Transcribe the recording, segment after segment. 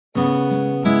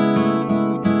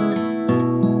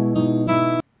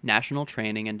National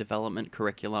Training and Development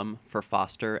Curriculum for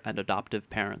Foster and Adoptive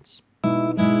Parents.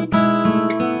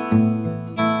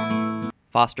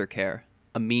 Foster care,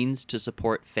 a means to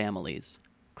support families.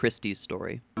 Kristy's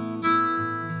story.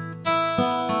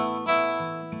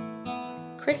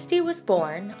 Kristy was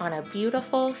born on a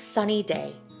beautiful, sunny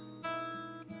day,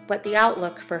 but the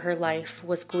outlook for her life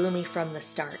was gloomy from the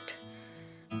start.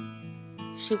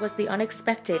 She was the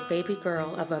unexpected baby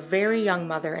girl of a very young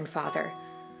mother and father.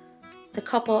 The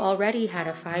couple already had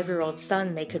a 5-year-old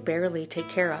son they could barely take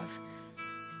care of.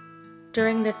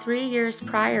 During the 3 years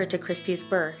prior to Kristy's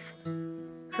birth,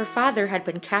 her father had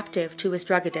been captive to his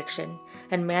drug addiction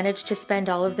and managed to spend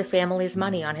all of the family's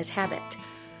money on his habit.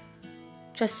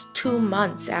 Just 2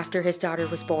 months after his daughter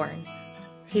was born,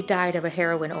 he died of a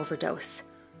heroin overdose.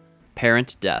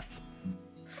 Parent death.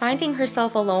 Finding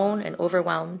herself alone and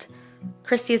overwhelmed,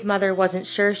 Kristy's mother wasn't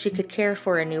sure she could care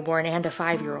for a newborn and a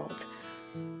 5-year-old.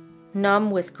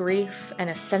 Numb with grief and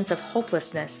a sense of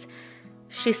hopelessness,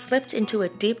 she slipped into a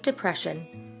deep depression,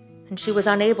 and she was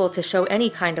unable to show any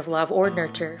kind of love or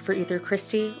nurture for either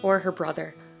Kristy or her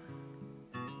brother.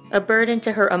 A burden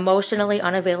to her emotionally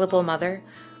unavailable mother,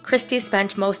 Kristy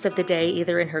spent most of the day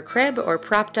either in her crib or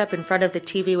propped up in front of the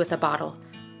TV with a bottle.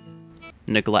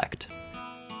 Neglect.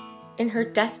 In her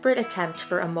desperate attempt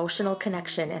for emotional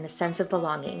connection and a sense of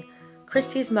belonging,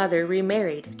 Kristy's mother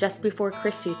remarried just before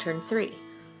Kristy turned 3.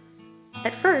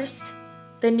 At first,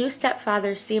 the new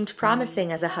stepfather seemed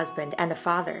promising as a husband and a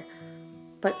father,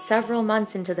 but several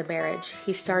months into the marriage,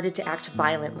 he started to act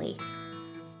violently.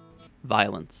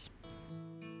 Violence.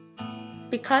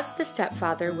 Because the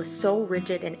stepfather was so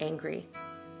rigid and angry,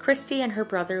 Kristy and her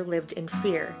brother lived in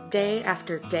fear day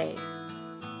after day.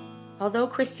 Although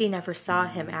Kristy never saw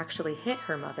him actually hit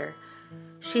her mother,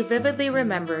 she vividly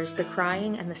remembers the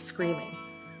crying and the screaming.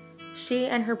 She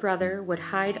and her brother would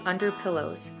hide under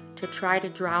pillows to try to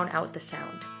drown out the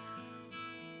sound.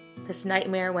 This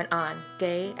nightmare went on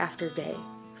day after day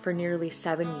for nearly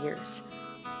 7 years.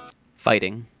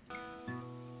 Fighting.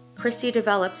 Kristy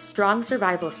developed strong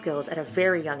survival skills at a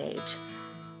very young age.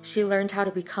 She learned how to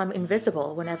become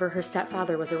invisible whenever her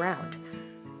stepfather was around,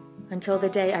 until the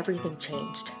day everything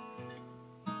changed.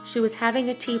 She was having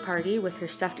a tea party with her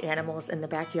stuffed animals in the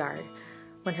backyard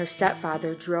when her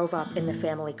stepfather drove up in the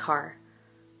family car.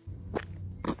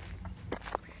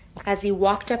 As he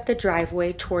walked up the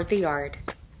driveway toward the yard,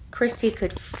 Kristy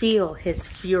could feel his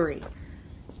fury.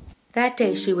 That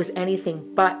day she was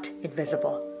anything but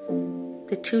invisible.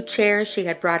 The 2 chairs she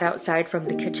had brought outside from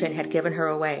the kitchen had given her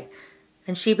away,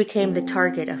 and she became the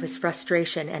target of his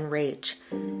frustration and rage.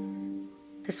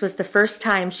 This was the first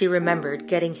time she remembered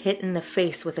getting hit in the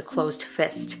face with a closed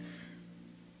fist.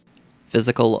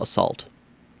 Physical assault.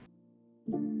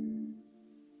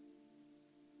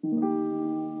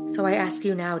 So I ask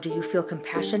you now, do you feel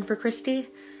compassion for Kristy?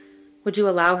 Would you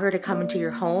allow her to come into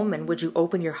your home, and would you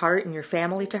open your heart and your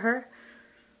family to her?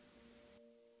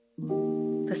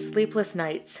 The sleepless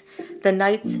nights, the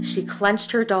nights she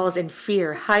clenched her dolls in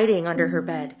fear, hiding under her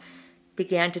bed,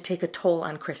 began to take a toll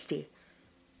on Kristy.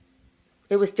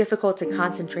 It was difficult to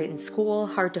concentrate in school,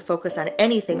 hard to focus on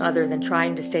anything other than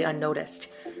trying to stay unnoticed.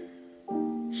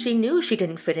 She knew she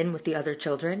didn't fit in with the other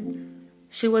children.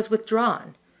 She was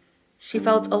withdrawn. She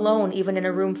felt alone even in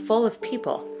a room full of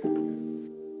people.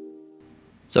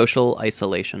 Social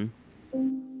isolation.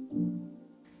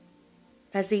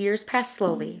 As the years passed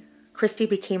slowly, Kristy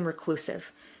became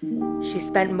reclusive. She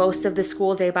spent most of the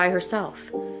school day by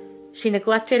herself. She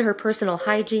neglected her personal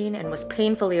hygiene and was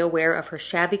painfully aware of her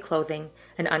shabby clothing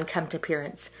and unkempt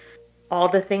appearance, all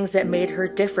the things that made her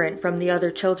different from the other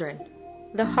children.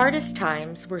 The hardest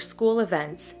times were school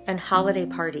events and holiday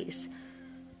parties.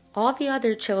 All the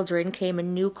other children came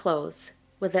in new clothes,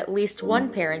 with at least one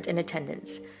parent in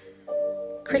attendance.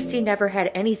 Kristy never had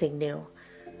anything new,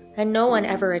 and no one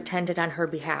ever attended on her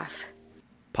behalf.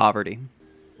 Poverty.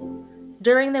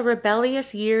 During the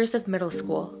rebellious years of middle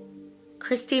school,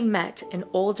 Kristy met an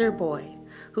older boy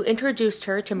who introduced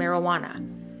her to marijuana.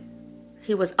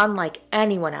 He was unlike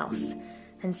anyone else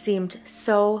and seemed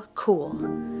so cool.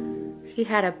 He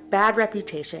had a bad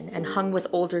reputation and hung with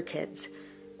older kids.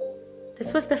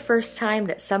 This was the first time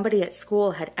that somebody at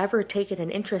school had ever taken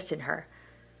an interest in her.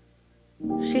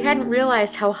 She hadn't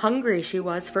realized how hungry she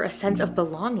was for a sense of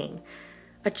belonging,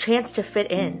 a chance to fit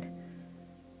in.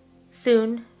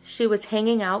 Soon, she was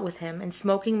hanging out with him and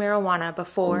smoking marijuana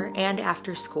before and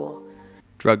after school.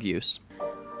 Drug use.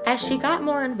 As she got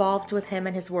more involved with him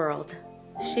and his world,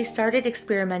 she started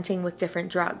experimenting with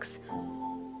different drugs.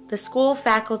 The school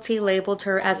faculty labeled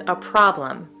her as a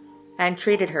problem and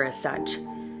treated her as such.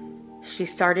 She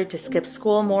started to skip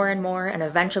school more and more and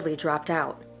eventually dropped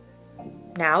out.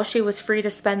 Now she was free to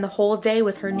spend the whole day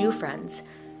with her new friends.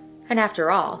 And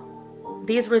after all,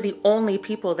 these were the only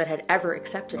people that had ever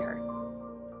accepted her.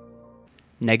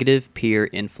 Negative peer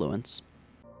influence.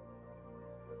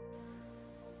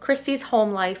 Kristy's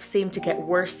home life seemed to get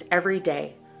worse every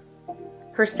day.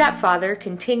 Her stepfather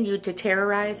continued to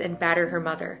terrorize and batter her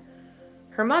mother.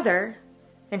 Her mother,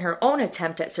 in her own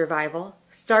attempt at survival,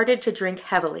 started to drink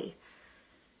heavily.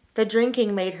 The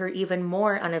drinking made her even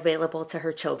more unavailable to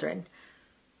her children.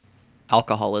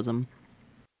 Alcoholism.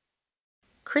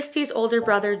 Kristy's older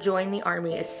brother joined the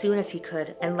army as soon as he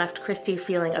could and left Kristy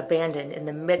feeling abandoned in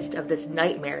the midst of this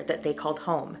nightmare that they called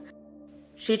home.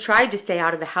 She tried to stay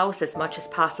out of the house as much as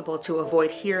possible to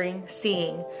avoid hearing,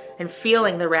 seeing, and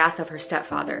feeling the wrath of her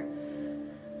stepfather.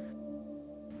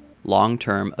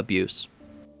 Long-term abuse.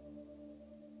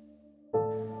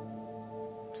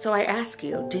 So I ask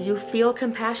you, do you feel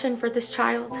compassion for this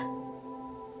child?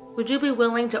 Would you be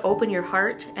willing to open your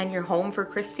heart and your home for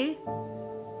Kristy?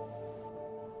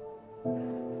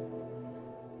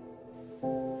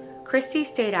 Kristy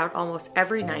stayed out almost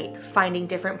every night, finding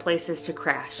different places to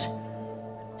crash.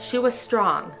 She was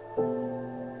strong,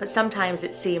 but sometimes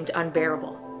it seemed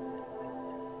unbearable.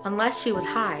 Unless she was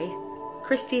high,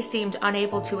 Kristy seemed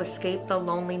unable to escape the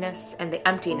loneliness and the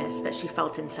emptiness that she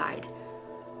felt inside.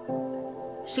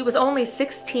 She was only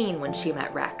 16 when she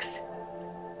met Rex.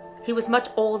 He was much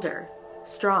older,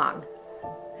 strong,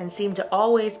 and seemed to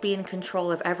always be in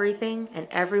control of everything and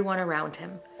everyone around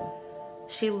him.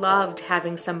 She loved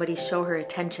having somebody show her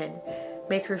attention,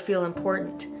 make her feel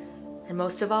important, and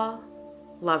most of all,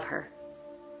 love her.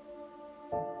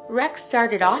 Rex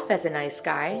started off as a nice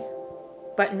guy,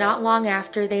 but not long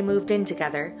after they moved in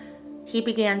together, he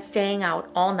began staying out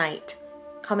all night,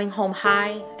 coming home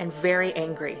high and very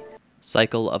angry.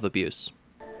 Cycle of abuse.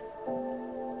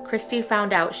 Kristy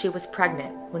found out she was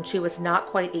pregnant when she was not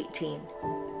quite 18.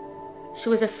 She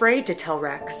was afraid to tell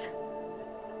Rex.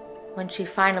 When she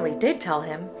finally did tell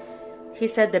him, he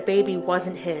said the baby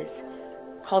wasn't his,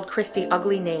 called Kristy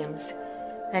ugly names,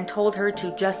 and told her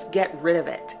to just get rid of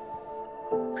it.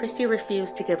 Kristy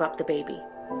refused to give up the baby.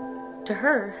 To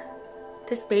her,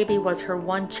 this baby was her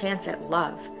one chance at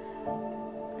love.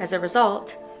 As a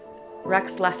result,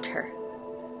 Rex left her.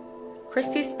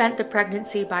 Kristy spent the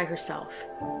pregnancy by herself.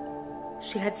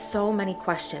 She had so many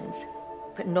questions,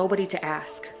 but nobody to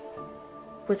ask.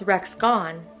 With Rex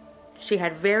gone, she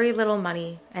had very little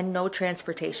money and no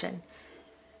transportation.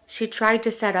 She tried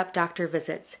to set up doctor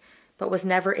visits, but was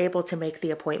never able to make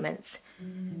the appointments.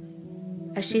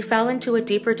 As she fell into a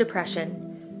deeper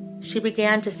depression, she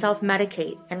began to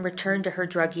self-medicate and return to her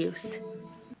drug use.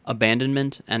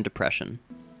 Abandonment and depression.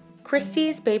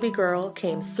 Kristy's baby girl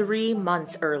came 3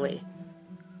 months early.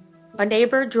 A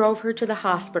neighbor drove her to the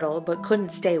hospital but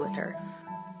couldn't stay with her.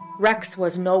 Rex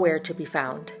was nowhere to be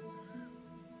found.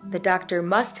 The doctor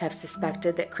must have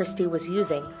suspected that Kristy was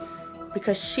using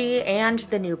because she and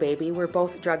the new baby were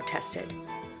both drug tested.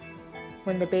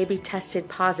 When the baby tested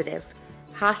positive,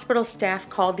 hospital staff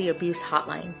called the abuse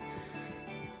hotline.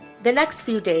 The next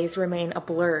few days remain a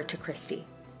blur to Kristy.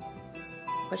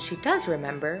 What she does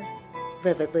remember,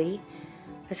 vividly,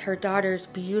 is her daughter's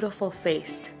beautiful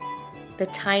face, the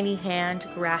tiny hand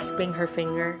grasping her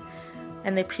finger,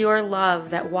 and the pure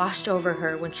love that washed over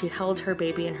her when she held her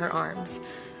baby in her arms.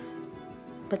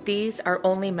 But these are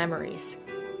only memories.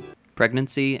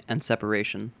 Pregnancy and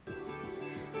separation.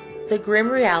 The grim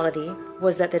reality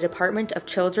was that the Department of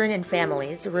Children and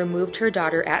Families removed her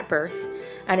daughter at birth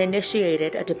and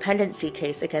initiated a dependency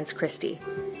case against Kristy.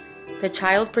 The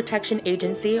Child Protection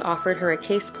Agency offered her a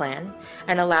case plan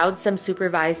and allowed some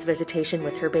supervised visitation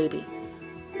with her baby.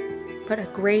 But a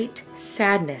great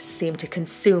sadness seemed to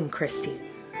consume Kristy.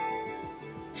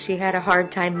 She had a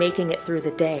hard time making it through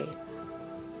the day,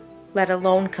 let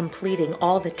alone completing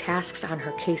all the tasks on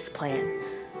her case plan.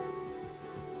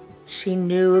 She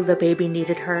knew the baby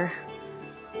needed her,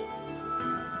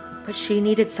 but she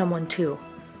needed someone too.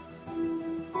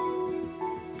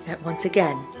 Yet once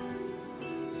again,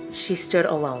 she stood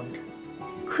alone.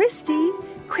 Kristy,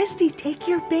 Kristy, take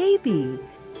your baby.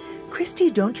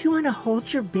 Kristy, don't you want to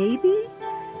hold your baby?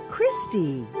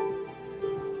 Kristy.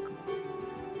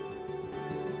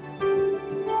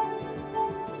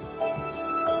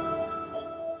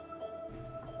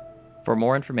 For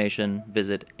more information,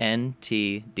 visit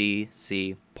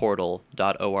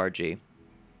ntdcportal.org.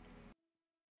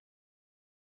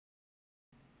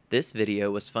 This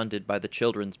video was funded by the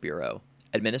Children's Bureau,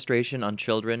 Administration on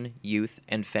Children, Youth,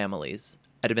 and Families,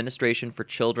 Administration for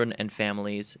Children and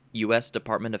Families, U.S.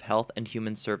 Department of Health and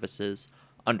Human Services,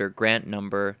 under grant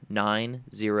number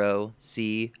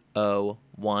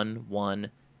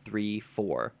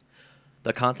 90CO1134.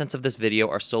 The contents of this video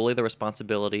are solely the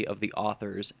responsibility of the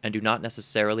authors and do not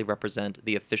necessarily represent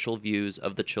the official views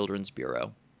of the Children's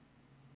Bureau.